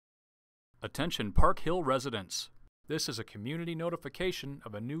Attention Park Hill residents. This is a community notification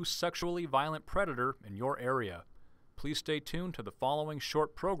of a new sexually violent predator in your area. Please stay tuned to the following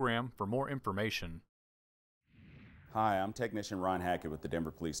short program for more information. Hi, I'm Technician Ron Hackett with the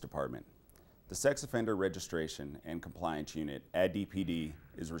Denver Police Department. The Sex Offender Registration and Compliance Unit at DPD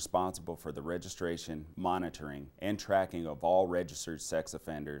is responsible for the registration, monitoring, and tracking of all registered sex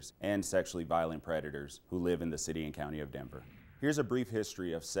offenders and sexually violent predators who live in the city and county of Denver. Here's a brief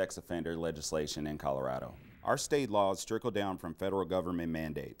history of sex offender legislation in Colorado. Our state laws trickle down from federal government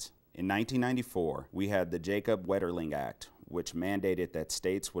mandates. In 1994, we had the Jacob Wetterling Act, which mandated that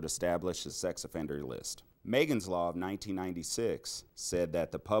states would establish a sex offender list. Megan's Law of 1996 said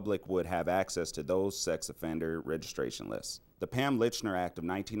that the public would have access to those sex offender registration lists. The Pam Lichner Act of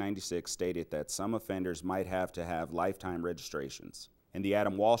 1996 stated that some offenders might have to have lifetime registrations. And the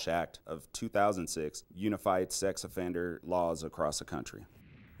Adam Walsh Act of 2006 unified sex offender laws across the country.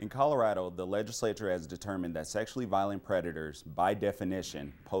 In Colorado, the legislature has determined that sexually violent predators, by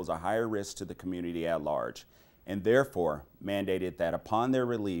definition, pose a higher risk to the community at large, and therefore mandated that upon their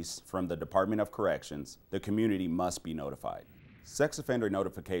release from the Department of Corrections, the community must be notified. Sex offender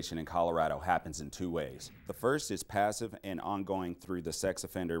notification in Colorado happens in two ways. The first is passive and ongoing through the sex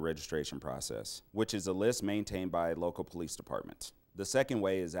offender registration process, which is a list maintained by local police departments. The second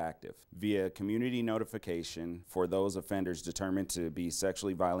way is active, via community notification for those offenders determined to be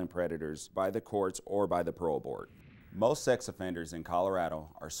sexually violent predators by the courts or by the parole board. Most sex offenders in Colorado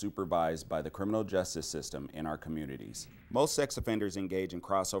are supervised by the criminal justice system in our communities. Most sex offenders engage in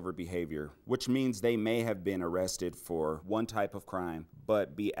crossover behavior, which means they may have been arrested for one type of crime,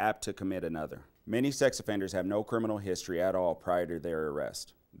 but be apt to commit another. Many sex offenders have no criminal history at all prior to their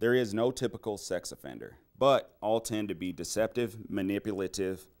arrest. There is no typical sex offender, but all tend to be deceptive,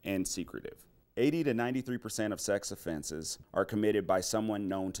 manipulative, and secretive. 80 to 93% of sex offenses are committed by someone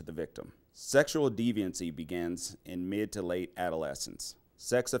known to the victim. Sexual deviancy begins in mid to late adolescence.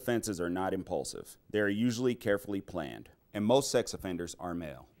 Sex offenses are not impulsive. They are usually carefully planned, and most sex offenders are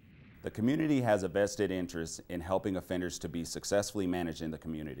male. The community has a vested interest in helping offenders to be successfully managed in the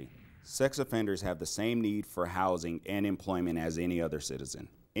community. Sex offenders have the same need for housing and employment as any other citizen.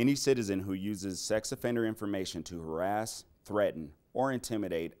 Any citizen who uses sex offender information to harass, threaten, or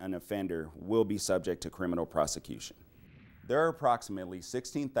intimidate an offender will be subject to criminal prosecution. There are approximately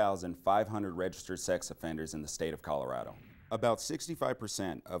 16,500 registered sex offenders in the state of Colorado. About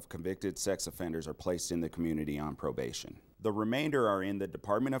 65% of convicted sex offenders are placed in the community on probation. The remainder are in the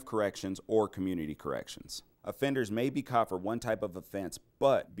Department of Corrections or Community Corrections. Offenders may be caught for one type of offense,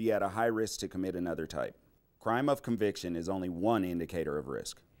 but be at a high risk to commit another type. Crime of conviction is only one indicator of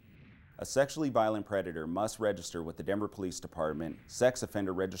risk. A sexually violent predator must register with the Denver Police Department Sex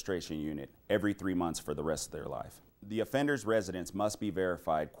Offender Registration Unit every 3 months for the rest of their life. The offender's residence must be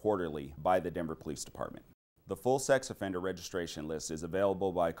verified quarterly by the Denver Police Department. The full sex offender registration list is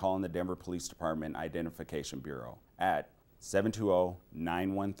available by calling the Denver Police Department Identification Bureau at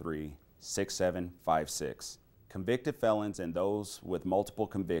 720-913-6756. Convicted felons and those with multiple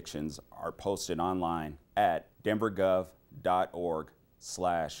convictions are posted online at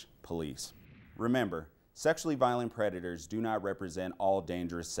denvergov.org/police. Remember, sexually violent predators do not represent all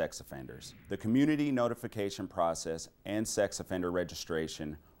dangerous sex offenders. The community notification process and sex offender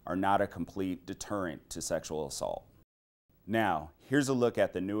registration are not a complete deterrent to sexual assault. Now, here's a look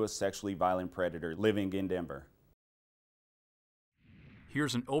at the newest sexually violent predator living in Denver.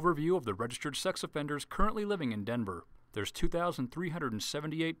 Here's an overview of the registered sex offenders currently living in Denver. There's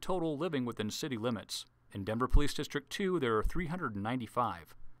 2,378 total living within city limits. In Denver Police District 2, there are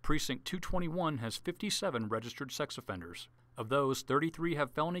 395. Precinct 221 has 57 registered sex offenders. Of those, 33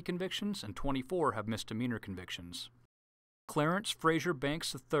 have felony convictions and 24 have misdemeanor convictions. Clarence Frazier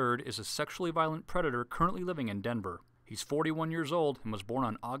Banks III is a sexually violent predator currently living in Denver. He's 41 years old and was born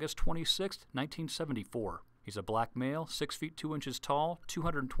on August 26, 1974. He's a black male, 6 feet 2 inches tall,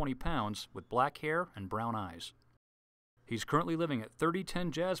 220 pounds, with black hair and brown eyes. He's currently living at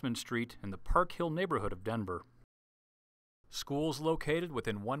 3010 Jasmine Street in the Park Hill neighborhood of Denver. Schools located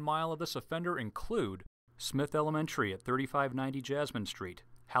within 1 mile of this offender include Smith Elementary at 3590 Jasmine Street,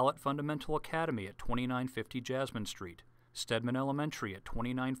 Hallett Fundamental Academy at 2950 Jasmine Street, Stedman Elementary at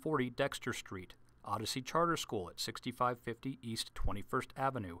 2940 Dexter Street, Odyssey Charter School at 6550 East 21st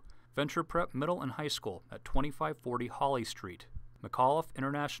Avenue, Venture Prep Middle and High School at 2540 Holly Street, McAuliffe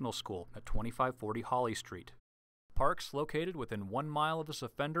International School at 2540 Holly Street. Parks located within 1 mile of this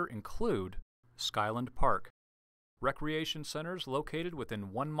offender include Skyland Park. Recreation centers located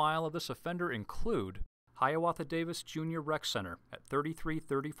within 1 mile of this offender include Hiawatha Davis Jr. Rec Center at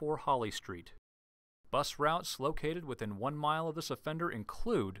 3334 Holly Street. Bus routes located within 1 mile of this offender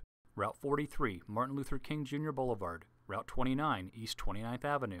include Route 43, Martin Luther King Jr. Boulevard, Route 29, East 29th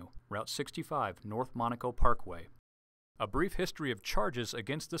Avenue, Route 65, North Monaco Parkway. A brief history of charges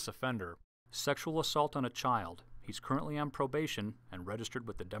against this offender. Sexual assault on a child. He's currently on probation and registered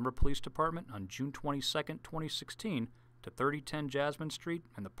with the Denver Police Department on June 22, 2016 to 3010 Jasmine Street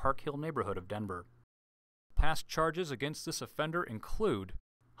in the Park Hill neighborhood of Denver. Past charges against this offender include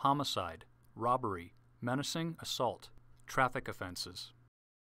homicide, robbery, menacing assault, traffic offenses.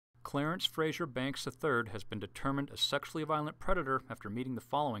 Clarence Frazier Banks III has been determined a sexually violent predator after meeting the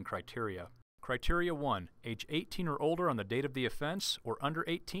following criteria. Criteria 1. Age 18 or older on the date of the offense, or under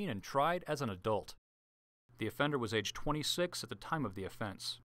 18 and tried as an adult. The offender was age 26 at the time of the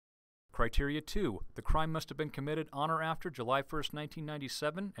offense. Criteria 2. The crime must have been committed on or after July 1,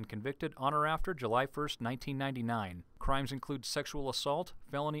 1997 and convicted on or after July 1, 1999. Crimes include sexual assault,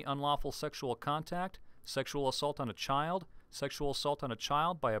 felony unlawful sexual contact, sexual assault on a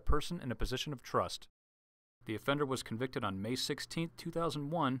child by a person in a position of trust. The offender was convicted on May 16,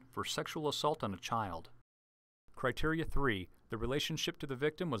 2001 for sexual assault on a child. Criteria 3. The relationship to the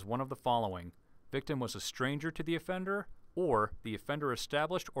victim was one of the following. Victim was a stranger to the offender, or the offender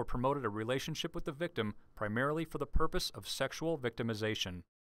established or promoted a relationship with the victim primarily for the purpose of sexual victimization.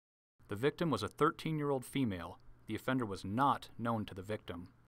 The victim was a 13-year-old female. The offender was not known to the victim.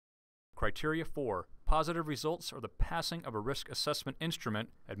 Criteria 4. Positive results are the passing of a risk assessment instrument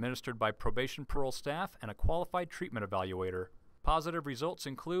administered by probation parole staff and a qualified treatment evaluator. Positive results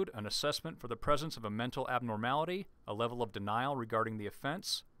include an assessment for the presence of a mental abnormality, a level of denial regarding the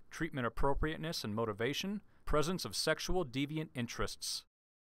offense, treatment appropriateness and motivation, presence of sexual deviant interests.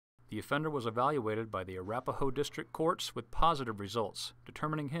 The offender was evaluated by the Arapahoe District Courts with positive results,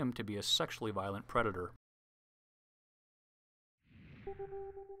 determining him to be a sexually violent predator.